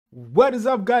What is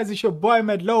up, guys? It's your boy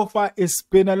Mad Lofa. It's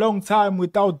been a long time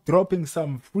without dropping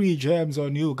some free gems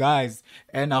on you guys,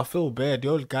 and I feel bad.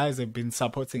 You guys have been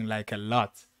supporting like a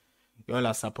lot. Y'all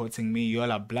are supporting me.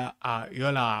 Y'all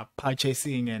are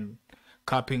purchasing and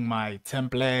copying my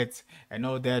template and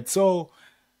all that. So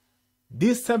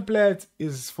this template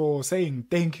is for saying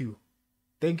thank you.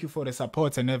 Thank you for the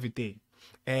support and everything.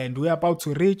 And we're about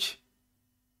to reach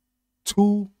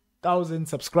 2,000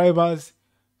 subscribers.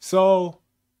 So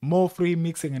more free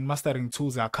mixing and mastering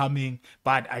tools are coming,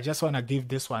 but I just want to give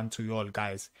this one to you all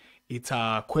guys. It's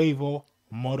a Quavo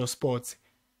MotorSport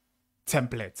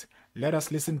template. Let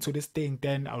us listen to this thing,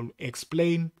 then I'll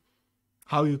explain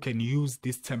how you can use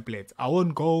this template. I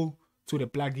won't go to the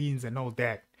plugins and all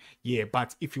that. Yeah,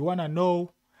 but if you want to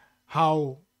know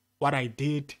what I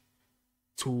did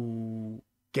to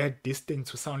get this thing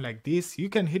to sound like this, you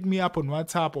can hit me up on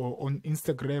WhatsApp or on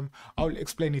Instagram. I'll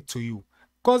explain it to you.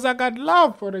 Cause I got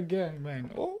love for the gang,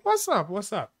 man. Oh, what's up?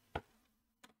 What's up?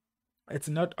 It's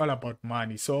not all about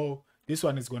money. So this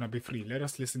one is gonna be free. Let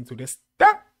us listen to this.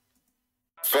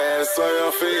 Fast so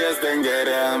your fears then get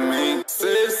at me.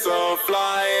 Sit so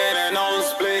flying and no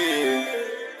split.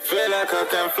 Feel like I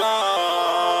can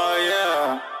fly,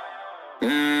 yeah.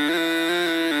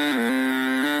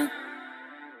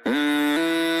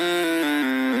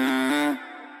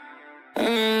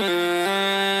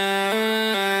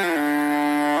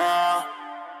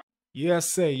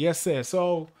 Yes, sir. Yes, sir.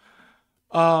 So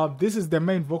this is the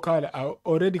main vocal. I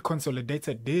already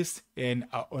consolidated this and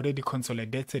I already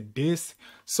consolidated this.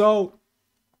 So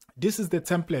this is the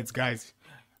templates, guys.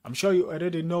 I'm sure you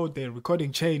already know the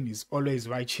recording chain is always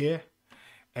right here.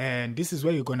 And this is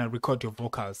where you're gonna record your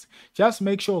vocals. Just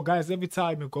make sure, guys, every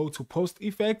time you go to post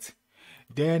effect,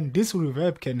 then this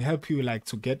reverb can help you like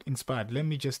to get inspired. Let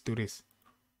me just do this.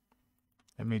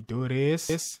 Let me do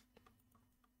this.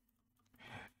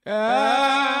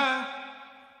 Yeah.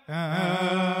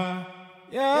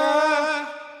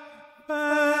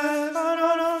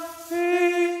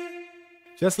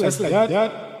 Just like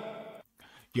that.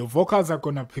 Your vocals are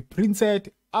gonna be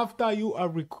printed after you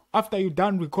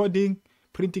done recording,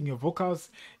 printing your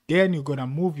vocals. Then you're gonna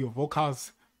move your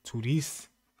vocals to this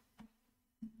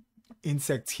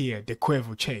insect here, the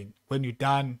Quavo chain. When you're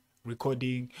done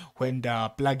recording, when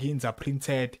the plugins are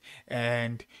printed,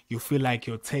 and you feel like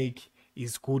your take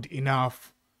is good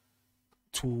enough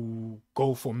to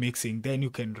go for mixing, then you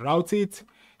can route it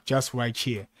just right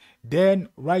here. Then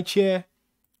right here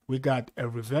we got a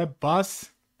reverb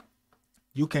bus.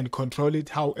 You can control it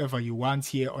however you want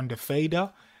here on the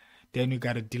fader. Then you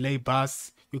got a delay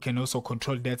bus. You can also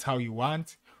control that how you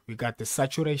want. We got the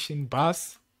saturation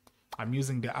bus. I'm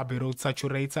using the Abbey Road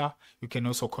saturator. You can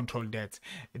also control that.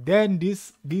 Then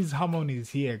these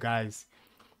harmonies here, guys.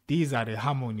 These are the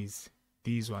harmonies.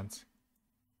 These ones.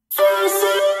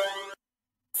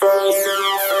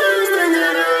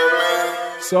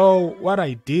 So what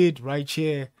I did right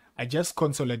here, I just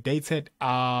consolidated.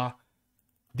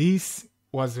 This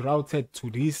was routed to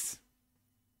this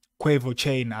Quavo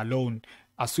chain alone.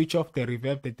 I switch off the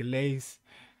reverb, the delays.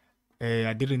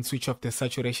 I didn't switch off the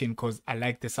saturation because I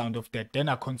like the sound of that. Then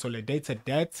I consolidated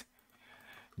that.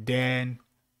 Then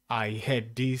I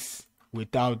had this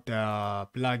without the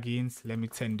plugins. Let me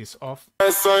turn this off.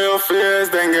 So your fears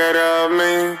then get at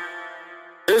me.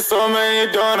 There's so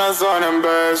many donuts on them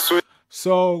best.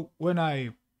 So when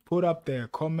I put up the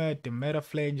comet, the meta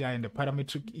flanger, and the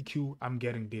parametric EQ, I'm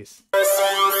getting this. So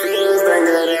your fears then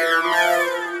get at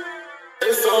me.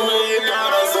 There's so many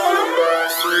donuts on them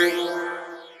best.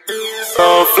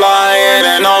 So flying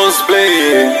and no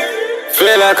split.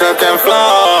 Feel like I can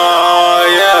fly,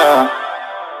 yeah.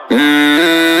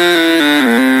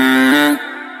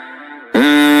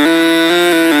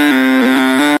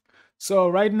 So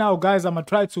right now, guys, I'm gonna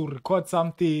try to record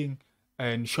something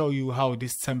and show you how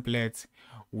this template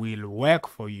will work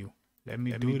for you. Let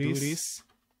me do this.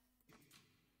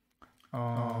 The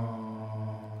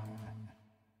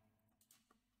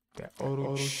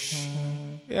auto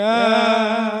tune.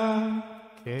 Yeah.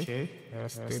 Okay.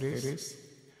 Let's do this.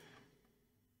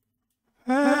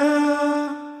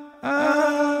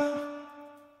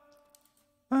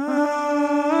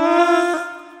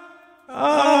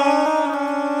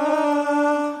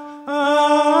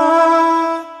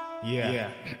 Yeah.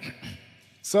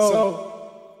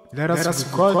 So let us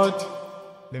record.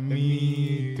 Let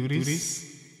me do this.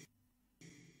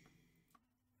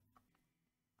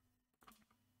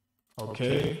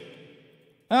 Okay.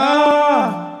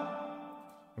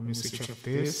 Let me switch off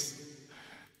this.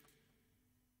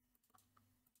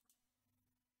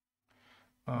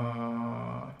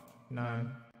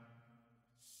 None.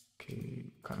 Okay.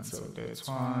 cancel that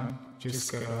one.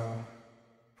 Just gotta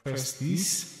press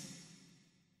this.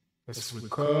 Let's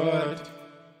record.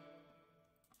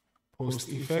 Post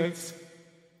effects.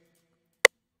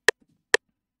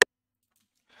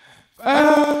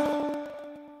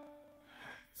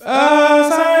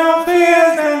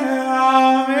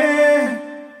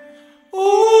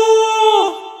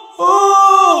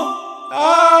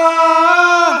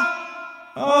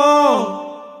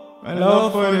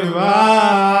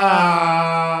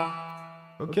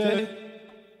 Okay,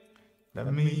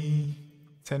 let me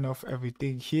turn off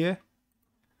everything here.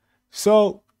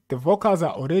 So the vocals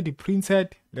are already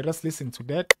printed. Let us listen to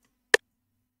that.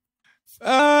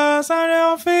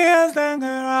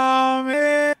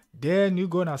 Then you're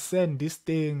gonna send this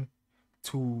thing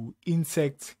to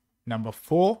insect number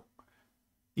 4.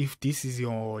 If this is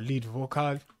your lead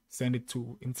vocal, send it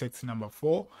to insect number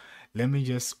 4. Let me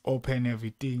just open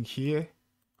everything here.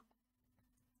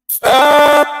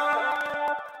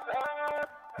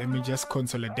 Let me just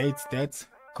consolidate that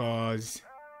because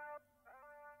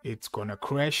it's gonna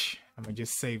crash. I'm gonna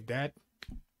just save that.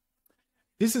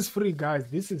 This is free, guys.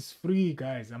 This is free,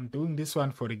 guys. I'm doing this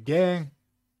one for the gang.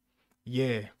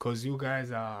 Yeah, because you guys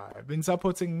have been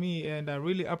supporting me and I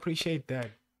really appreciate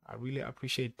that. I really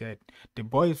appreciate that. The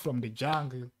boys from the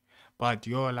jungle, but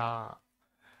y'all are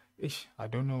I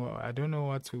don't know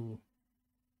what to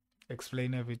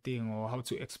explain everything or how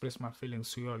to express my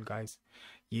feelings to y'all guys.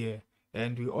 Yeah,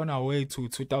 and we're on our way to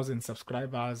 2,000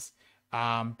 subscribers.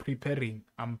 I'm preparing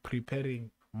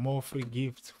more free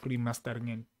gifts, free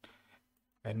mastering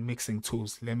and mixing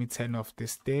tools. Let me turn off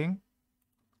this thing.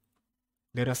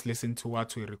 Let us listen to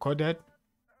what we recorded.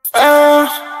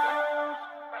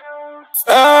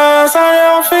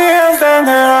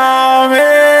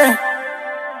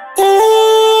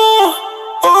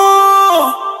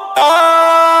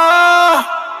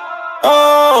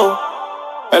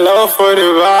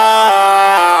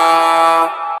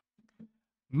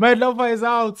 Mad Lover is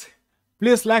out.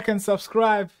 Please like and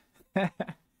subscribe.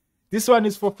 This one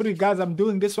is for free, guys. I'm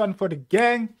doing this one for the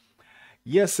gang.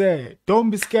 Yes, sir.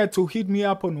 Don't be scared to hit me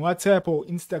up on WhatsApp or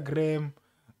Instagram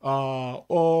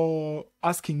or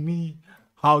asking me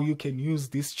how you can use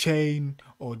this chain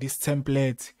or this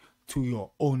template to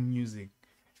your own music.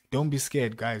 Don't be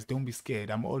scared, guys. Don't be scared.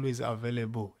 I'm always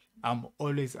available. I'm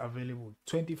always available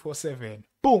 24/7.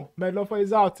 Boom. Mad Lover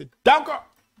is out. Danke.